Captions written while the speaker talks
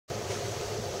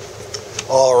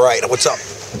Alright, what's up?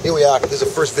 Here we are. This is the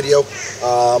first video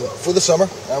for the summer.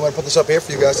 I'm going to put this up here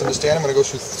for you guys to understand. I'm going to go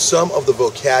through some of the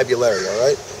vocabulary,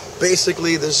 alright?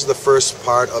 Basically, this is the first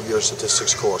part of your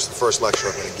statistics course, the first lecture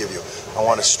I'm going to give you. I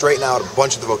want to straighten out a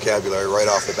bunch of the vocabulary right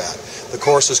off the bat. The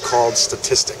course is called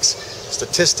Statistics.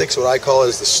 Statistics, what I call it,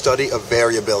 is the study of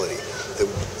variability. The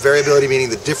variability meaning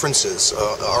the differences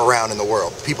around in the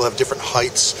world. People have different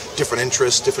heights, different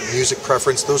interests, different music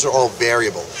preference. Those are all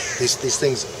variable. These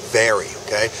things vary,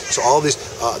 okay? So all these,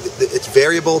 it's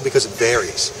variable because it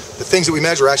varies. The things that we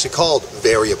measure are actually called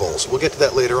variables. We'll get to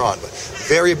that later on. But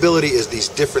variability is these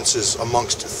differences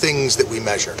amongst things that we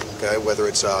measure, okay? Whether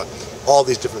it's all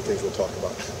these different things we'll talk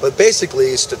about. But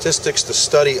basically, statistics, the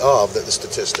study of the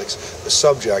statistics, the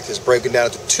subject is broken down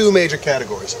into two major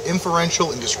categories,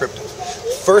 inferential and descriptive.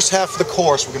 First half of the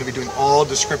course, we're going to be doing all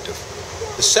descriptive.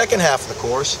 The second half of the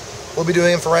course, we'll be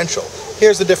doing inferential.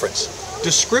 Here's the difference.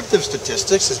 Descriptive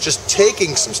statistics is just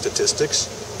taking some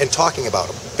statistics and talking about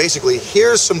them. Basically,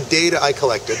 here's some data I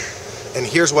collected, and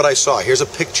here's what I saw. Here's a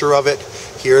picture of it.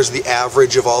 Here's the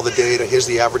average of all the data. Here's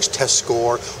the average test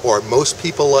score. Or most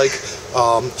people like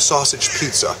sausage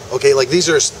pizza. Okay, like this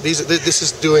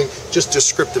is doing just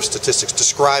descriptive statistics,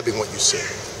 describing what you see.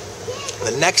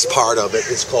 The next part of it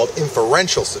is called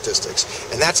inferential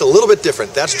statistics, and that's a little bit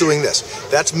different. That's doing this.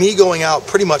 That's me going out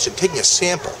pretty much and taking a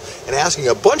sample and asking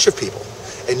a bunch of people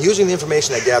and using the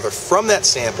information I gather from that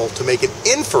sample to make an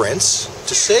inference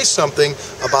to say something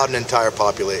about an entire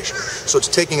population. So it's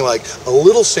taking like a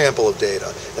little sample of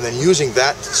data and then using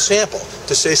that sample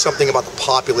to say something about the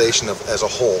population as a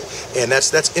whole. And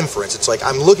that's inference. It's like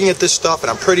I'm looking at this stuff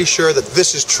and I'm pretty sure that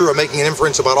this is true. I'm making an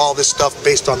inference about all this stuff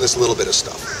based on this little bit of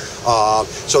stuff.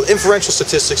 So inferential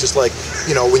statistics is like,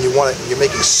 you know, when you're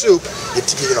making soup,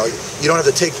 you don't have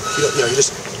to take, you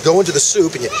just go into the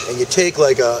soup and you take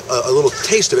like a little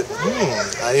taste of it,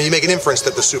 and you make an inference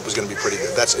that the soup is going to be pretty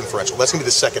good. That's inferential. That's going to be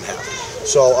the second half.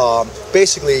 So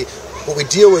basically, what we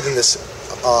deal with in this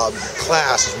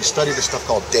class is we study this stuff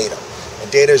called data. And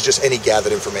data is just any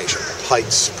gathered information.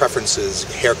 Heights, preferences,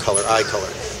 hair color, eye color.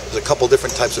 There's a couple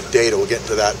different types of data. We'll get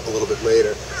into that a little bit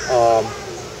later.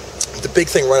 The big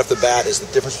thing right off the bat is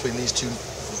the difference between these two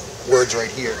words right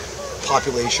here,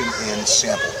 population and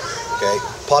sample. Okay?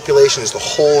 Population is the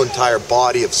whole entire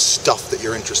body of stuff that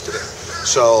you're interested in.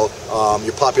 So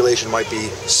your population might be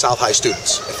South High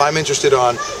students. If I'm interested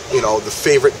on, the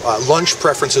favorite lunch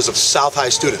preferences of South High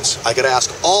students, I could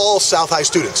ask all South High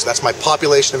students. That's my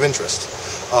population of interest.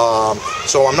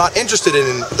 So I'm not interested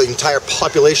in the entire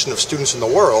population of students in the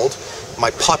world.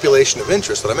 My population of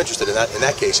interest that I'm interested in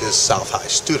that case is South High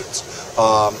students.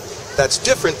 That's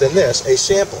different than this, a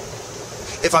sample.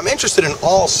 If I'm interested in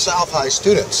all South High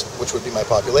students, which would be my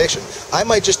population, I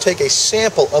might just take a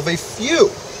sample of a few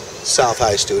South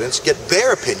High students, get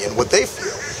their opinion, what they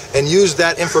feel, and use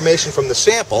that information from the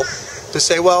sample to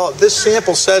say, well, this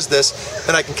sample says this,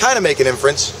 then I can kind of make an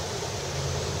inference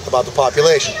about the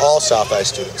population, all South High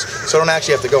students. So I don't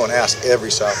actually have to go and ask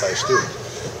every South High student.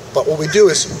 But what we do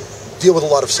is deal with a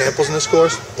lot of samples in this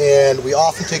course, and we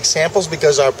often take samples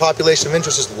because our population of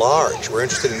interest is large. We're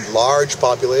interested in large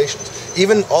populations.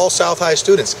 Even all South High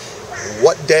students,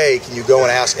 what day can you go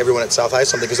and ask everyone at South High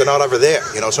something because they're not ever there?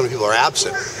 So many people are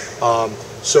absent.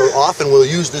 So often we'll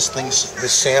use this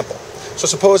sample. So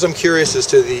suppose I'm curious as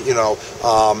to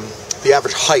the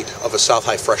average height of a South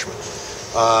High freshman.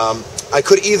 I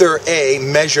could either A,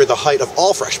 measure the height of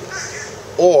all freshmen,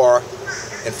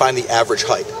 and find the average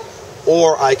height.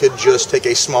 Or I could just take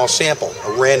a small sample,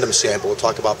 a random sample. We'll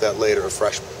talk about that later, of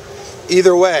freshmen.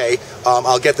 Either way,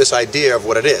 I'll get this idea of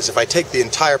what it is. If I take the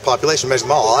entire population, measure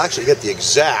them all, I'll actually get the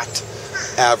exact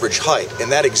average height.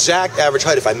 And that exact average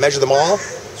height, if I measure them all,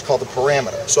 it's called the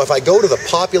parameter. So if I go to the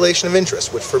population of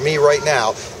interest, which for me right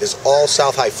now is all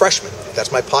South High freshmen,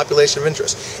 that's my population of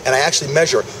interest, and I actually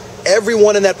measure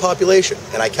everyone in that population,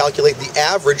 and I calculate the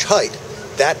average height,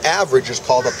 that average is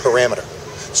called a parameter.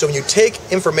 So when you take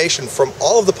information from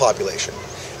all of the population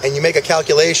and you make a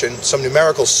calculation, some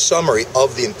numerical summary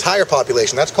of the entire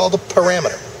population, that's called a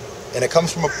parameter. And it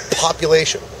comes from a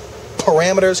population.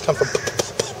 Parameters come from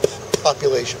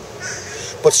population.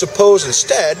 But suppose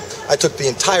instead I took the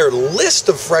entire list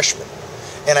of freshmen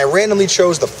and I randomly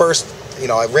chose the first,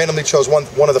 I randomly chose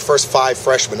one of the first 5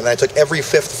 freshmen, and I took every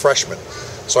 5th freshman.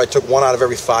 So I took one out of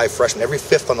every 5 freshmen, every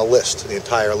 5th on the list, the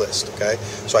entire list, okay?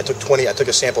 So I took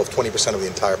a sample of 20% of the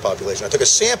entire population. I took a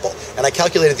sample, and I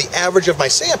calculated the average of my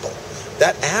sample.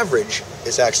 That average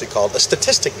is actually called a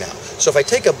statistic now. So if I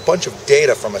take a bunch of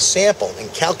data from a sample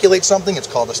and calculate something, it's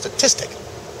called a statistic.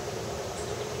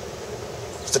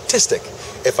 Statistic.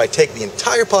 If I take the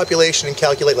entire population and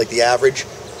calculate like the average,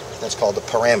 that's called a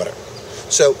parameter.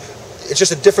 So it's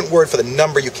just a different word for the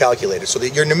number you calculated. So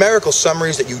your numerical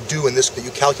summaries that you do in this, that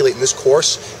you calculate in this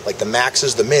course, like the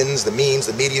maxes, the mins, the means,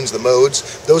 the medians, the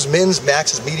modes, those mins,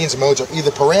 maxes, medians, and modes are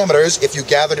either parameters if you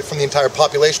gathered it from the entire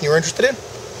population you're interested in,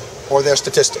 or they're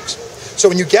statistics. So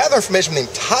when you gather information from the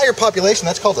entire population,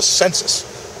 that's called a census,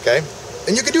 okay?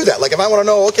 And you can do that. Like if I want to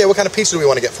know, okay, what kind of pizza do we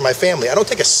want to get for my family? I don't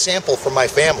take a sample from my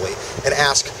family and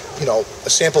ask, you know, a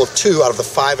sample of 2 out of the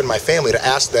 5 in my family to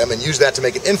ask them and use that to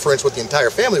make an inference what the entire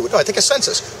family would. No, I take a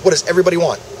census. What does everybody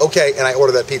want? Okay, and I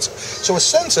order that pizza. So a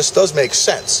census does make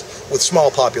sense with small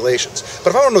populations.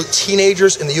 But if I want to know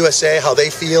teenagers in the USA, how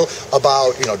they feel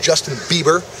about, you know, Justin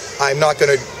Bieber, I'm not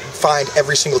going to find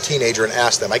every single teenager and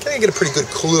ask them. I can get a pretty good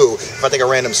clue if I take a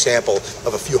random sample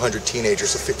of a few hundred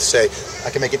teenagers to say I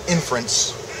can make an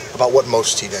inference about what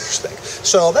most teenagers think.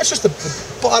 So that's just the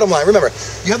bottom line. Remember,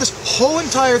 you have this whole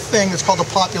entire thing that's called a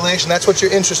population. That's what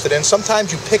you're interested in.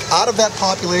 Sometimes you pick out of that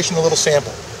population a little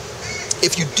sample.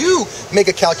 If you do make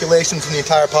a calculation from the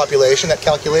entire population, that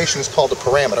calculation is called a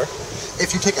parameter.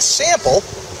 If you take a sample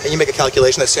and you make a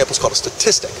calculation, that sample is called a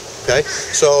statistic. Okay?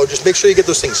 So just make sure you get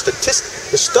those things.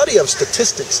 The study of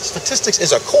statistics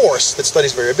is a course that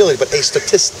studies variability, but a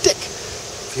statistic,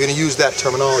 if you're going to use that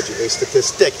terminology, a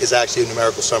statistic is actually a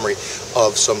numerical summary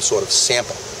of some sort of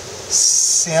sample.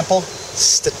 Sample,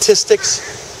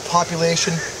 statistics,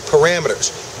 population,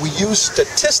 parameters. We use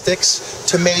statistics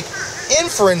to make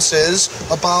inferences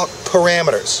about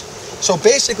parameters. So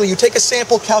basically, you take a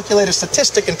sample, calculate a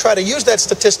statistic, and try to use that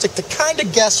statistic to kind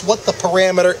of guess what the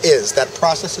parameter is. That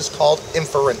process is called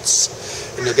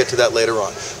inference, and you'll get to that later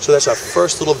on. So that's our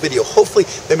first little video. Hopefully,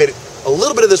 they made a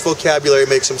little bit of this vocabulary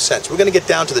make some sense. We're going to get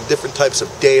down to the different types of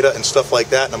data and stuff like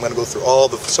that, and I'm going to go through all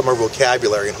the summer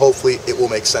vocabulary, and hopefully it will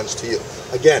make sense to you.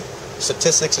 Again,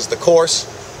 statistics is the course.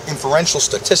 Inferential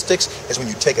statistics is when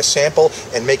you take a sample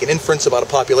and make an inference about a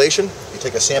population. You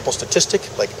take a sample statistic,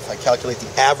 like if I calculate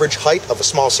the average height of a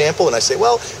small sample, and I say,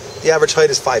 well, the average height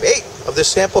is 5'8" of this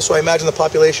sample, so I imagine the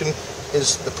population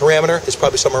is, the parameter is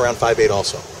probably somewhere around 5'8"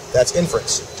 also. That's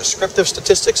inference. Descriptive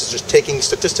statistics is just taking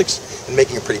statistics and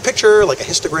making a pretty picture, like a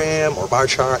histogram or bar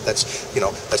chart. That's, you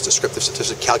know, that's descriptive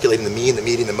statistics. Calculating the mean, the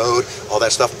median, the mode, all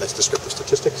that stuff. That's descriptive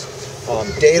statistics.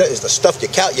 Data is the stuff you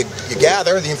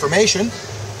gather, the information.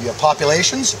 You have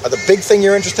populations are the big thing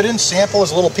you're interested in. Sample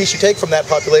is a little piece you take from that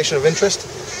population of interest.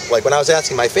 Like when I was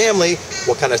asking my family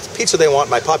what kind of pizza they want,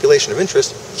 my population of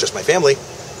interest is just my family.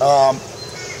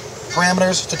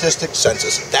 Parameters, statistics,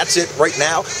 census. That's it right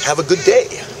now. Have a good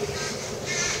day.